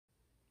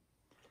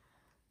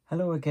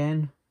Hello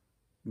again.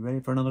 You ready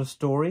for another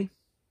story?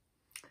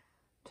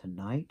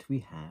 Tonight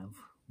we have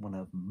one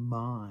of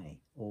my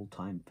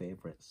all-time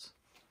favourites.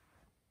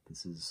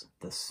 This is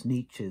The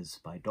Sneetches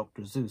by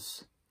Dr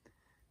Seuss.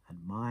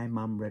 And my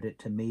mum read it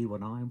to me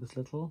when I was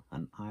little,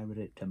 and I read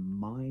it to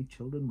my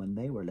children when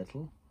they were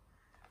little.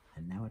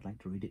 And now I'd like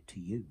to read it to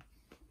you.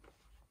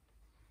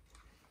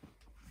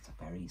 It's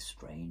a very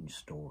strange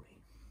story.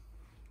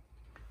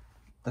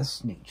 The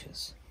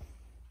Sneetches.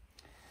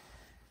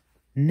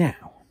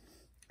 Now,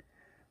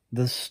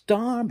 the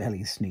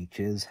star-belly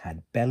Sneetches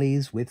had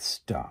bellies with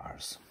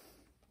stars.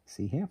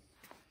 See here?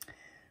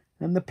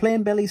 And the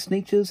plain-belly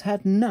Sneetches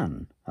had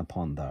none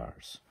upon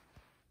theirs.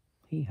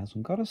 He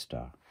hasn't got a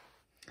star.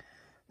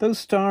 Those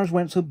stars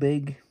weren't so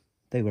big,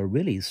 they were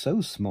really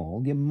so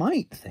small, you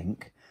might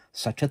think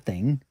such a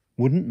thing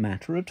wouldn't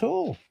matter at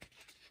all.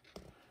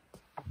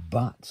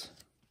 But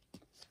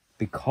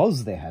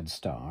because they had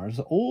stars,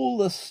 all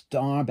the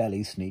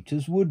star-belly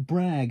Sneetches would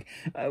brag,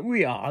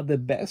 "We are the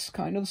best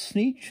kind of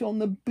Sneetch on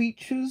the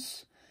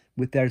beaches."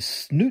 With their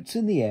snoots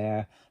in the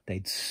air,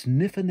 they'd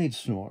sniff and they'd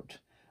snort.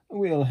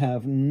 "We'll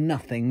have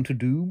nothing to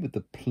do with the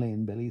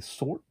plain-belly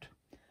sort."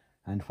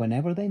 And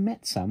whenever they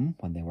met some,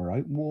 when they were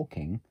out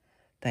walking,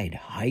 they'd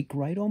hike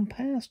right on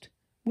past,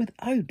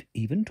 without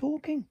even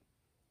talking.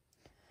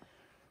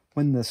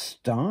 When the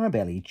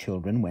star-belly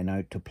children went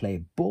out to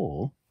play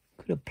ball,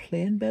 could a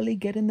plain belly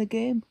get in the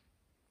game?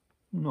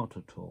 Not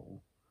at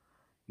all.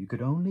 You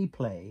could only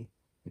play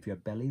if your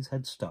bellies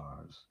had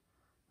stars,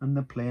 and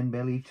the plain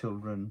belly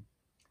children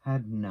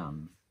had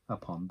none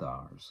upon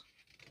theirs.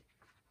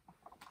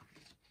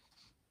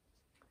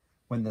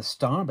 When the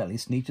star-belly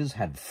Sneetches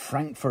had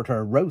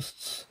Frankfurter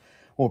roasts,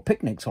 or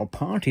picnics, or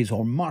parties,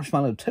 or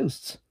marshmallow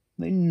toasts,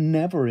 they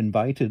never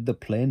invited the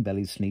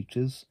plain-belly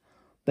Sneetches.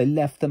 They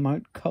left them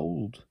out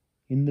cold,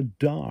 in the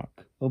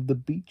dark of the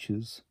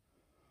beaches.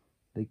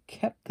 They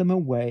kept them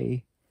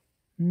away,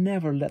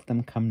 never let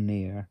them come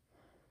near,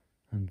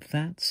 and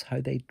that's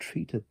how they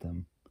treated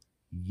them,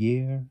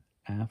 year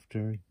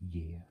after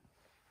year.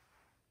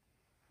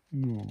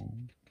 Oh.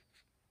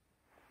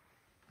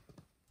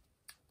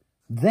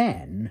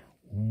 Then,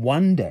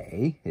 one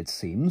day, it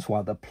seems,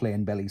 while the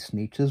plain-belly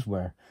Sneetches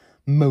were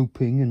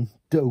moping and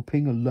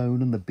doping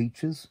alone on the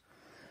beaches,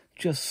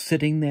 just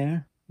sitting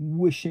there,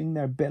 wishing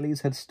their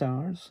bellies had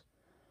stars,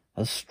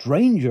 a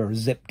stranger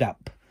zipped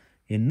up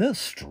in the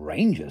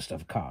strangest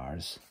of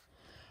cars.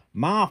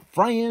 "My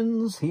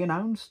friends," he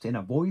announced in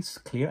a voice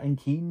clear and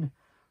keen,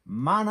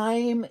 "my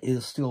name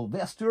is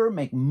Sylvester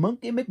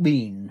McMonkey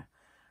McBean,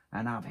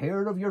 and I've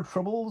heard of your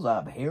troubles,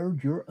 I've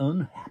heard you're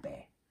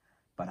unhappy.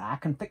 But I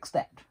can fix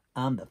that,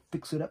 I'm the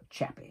fix-it-up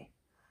chappie.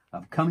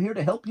 I've come here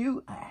to help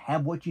you, I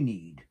have what you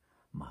need.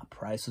 My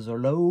prices are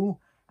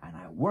low, and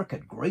I work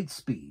at great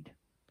speed.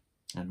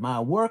 And my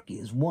work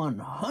is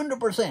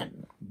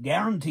 100%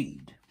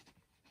 guaranteed."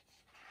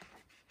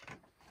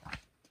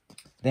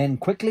 Then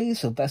quickly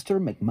Sylvester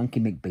McMonkey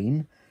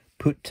McBean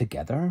put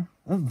together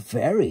a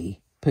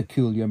very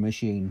peculiar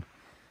machine.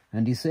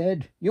 And he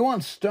said, "You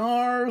want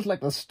stars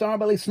like the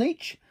star-belly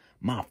Sneetch?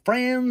 My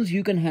friends,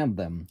 you can have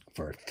them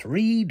for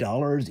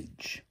 $3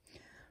 each.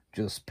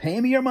 Just pay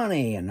me your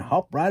money and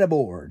hop right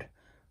aboard."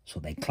 So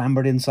they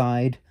clambered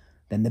inside.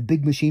 Then the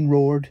big machine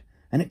roared,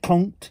 and it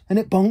clonked, and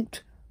it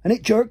bonked, and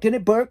it jerked, and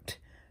it burked,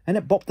 and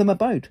it bopped them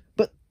about.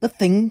 But the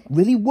thing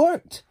really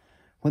worked.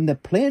 When the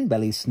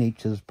plain-belly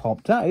Sneetches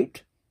popped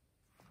out,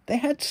 they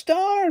had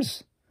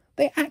stars.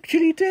 They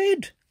actually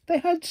did. They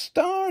had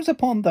stars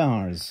upon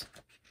theirs.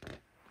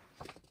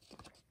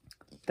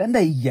 Then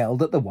they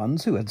yelled at the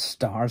ones who had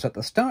stars at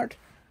the start.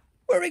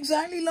 "We're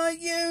exactly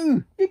like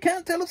you. You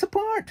can't tell us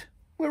apart.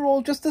 We're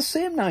all just the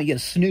same now, you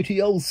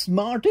snooty old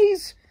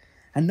smarties.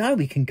 And now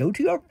we can go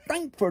to your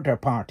Frankfurter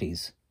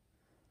parties."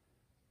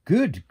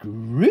 "Good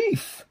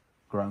grief,"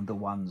 groaned the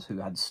ones who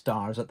had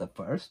stars at the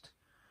first.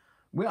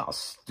 "We are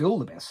still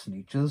the best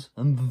Sneetches,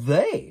 and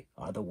they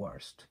are the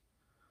worst.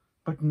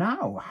 But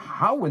now,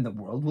 how in the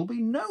world will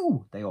we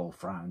know," they all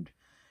frowned,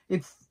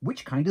 "if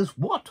which kind is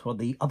what, or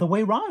the other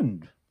way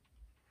round?"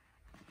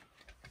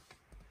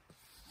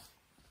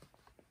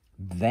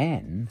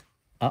 Then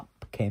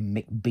up came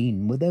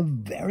McBean with a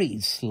very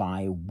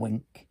sly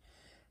wink,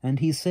 and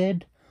he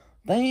said,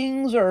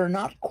 "Things are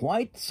not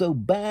quite so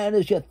bad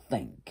as you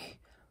think.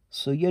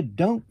 So you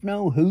don't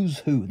know who's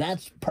who,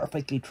 that's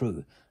perfectly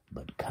true.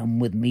 But come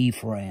with me,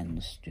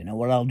 friends. Do you know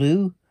what I'll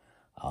do?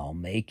 I'll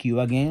make you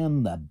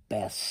again the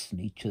best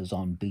Sneetches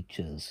on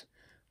beaches,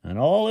 and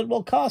all it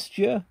will cost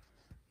you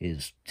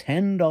is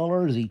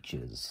 $10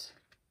 eaches."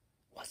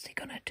 What's he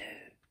gonna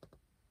do?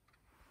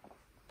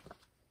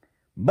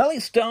 "Belly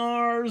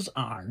stars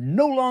are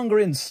no longer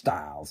in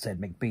style," said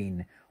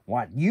McBean.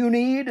 "What you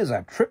need is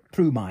a trip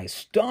through my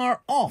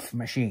star-off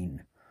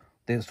machine.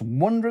 This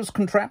wondrous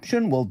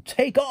contraption will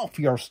take off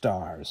your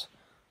stars,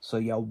 so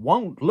you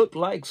won't look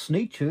like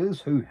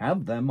Sneetches who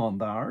have them on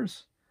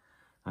theirs."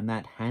 And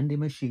that handy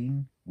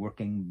machine,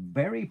 working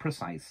very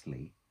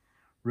precisely,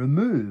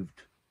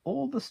 removed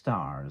all the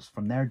stars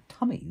from their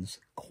tummies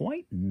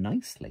quite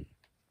nicely.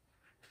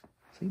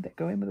 See, they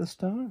go in with a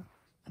star,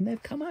 and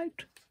they've come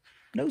out.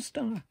 No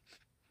star.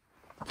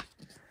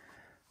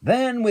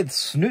 Then, with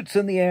snoots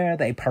in the air,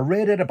 they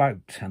paraded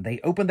about, and they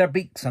opened their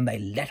beaks, and they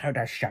let out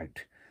a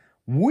shout.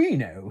 We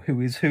know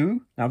who is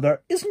who, now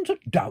there isn't a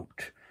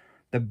doubt.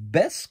 The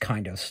best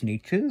kind of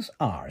Sneetches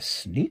are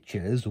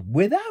Sneetches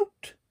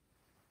without.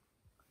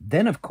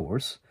 Then, of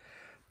course,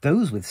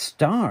 those with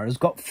stars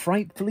got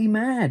frightfully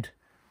mad.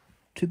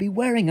 To be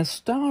wearing a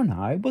star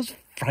now was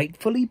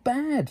frightfully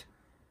bad.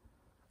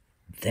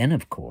 Then,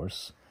 of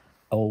course,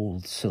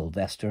 old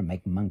Sylvester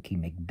McMonkey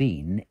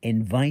McBean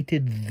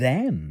invited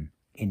them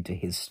into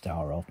his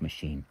star-off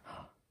machine.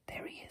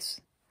 There he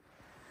is.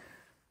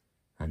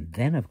 And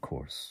then, of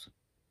course,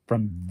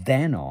 from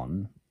then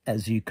on,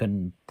 as you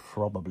can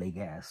probably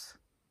guess,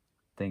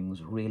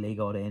 things really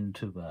got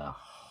into a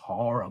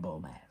horrible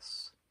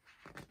mess.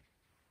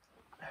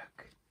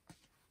 Look.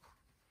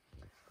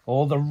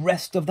 All the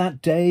rest of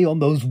that day on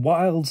those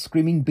wild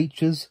screaming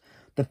beaches,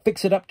 the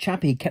fix-it-up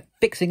chappie kept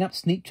fixing up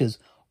Sneetches.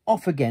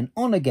 Off again,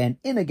 on again,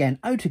 in again,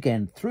 out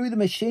again. Through the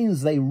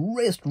machines they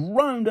raced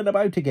round and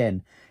about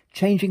again,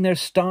 changing their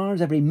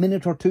stars every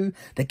minute or two.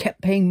 They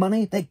kept paying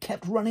money, they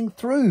kept running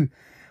through,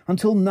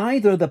 until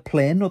neither the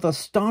plane nor the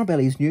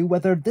Starbellies knew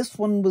whether this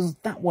one was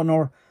that one,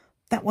 or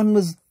that one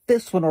was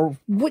this one, or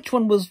which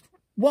one was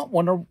what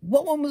one, or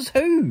what one was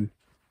who.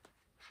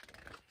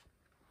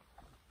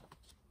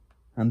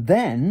 And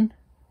then,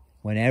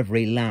 when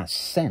every last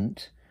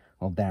cent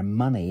of their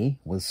money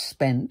was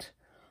spent,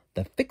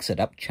 the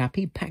fix-it-up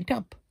chappie packed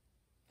up,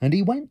 and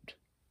he went.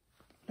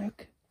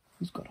 Look,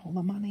 he's got all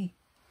the money.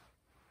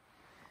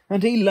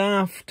 And he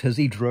laughed as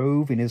he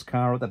drove in his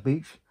car at the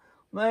beach.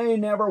 They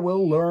never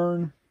will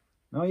learn.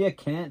 No, you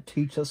can't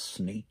teach a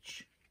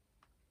Sneetch.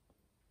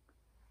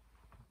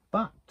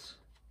 But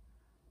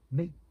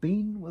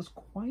McBean was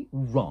quite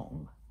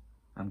wrong.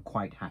 I'm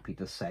quite happy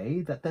to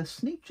say that the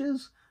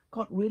Sneetches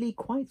got really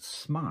quite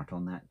smart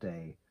on that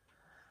day.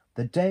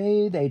 The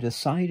day they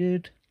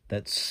decided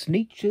that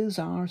Sneetches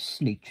are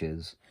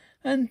Sneetches,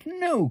 and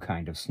no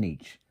kind of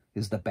Sneetch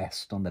is the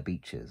best on the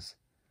beaches.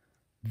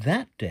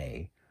 That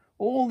day,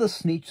 all the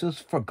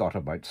Sneetches forgot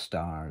about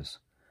stars,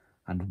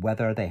 and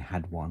whether they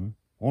had one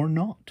or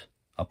not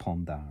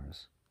upon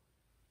theirs.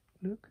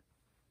 Look,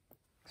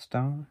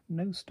 star,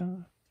 no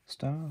star,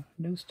 star,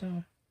 no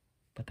star,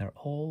 but they're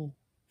all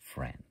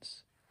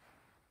friends.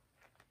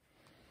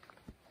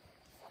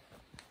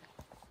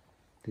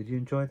 Did you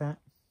enjoy that?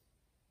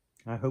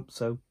 I hope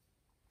so.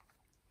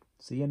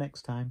 See you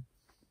next time.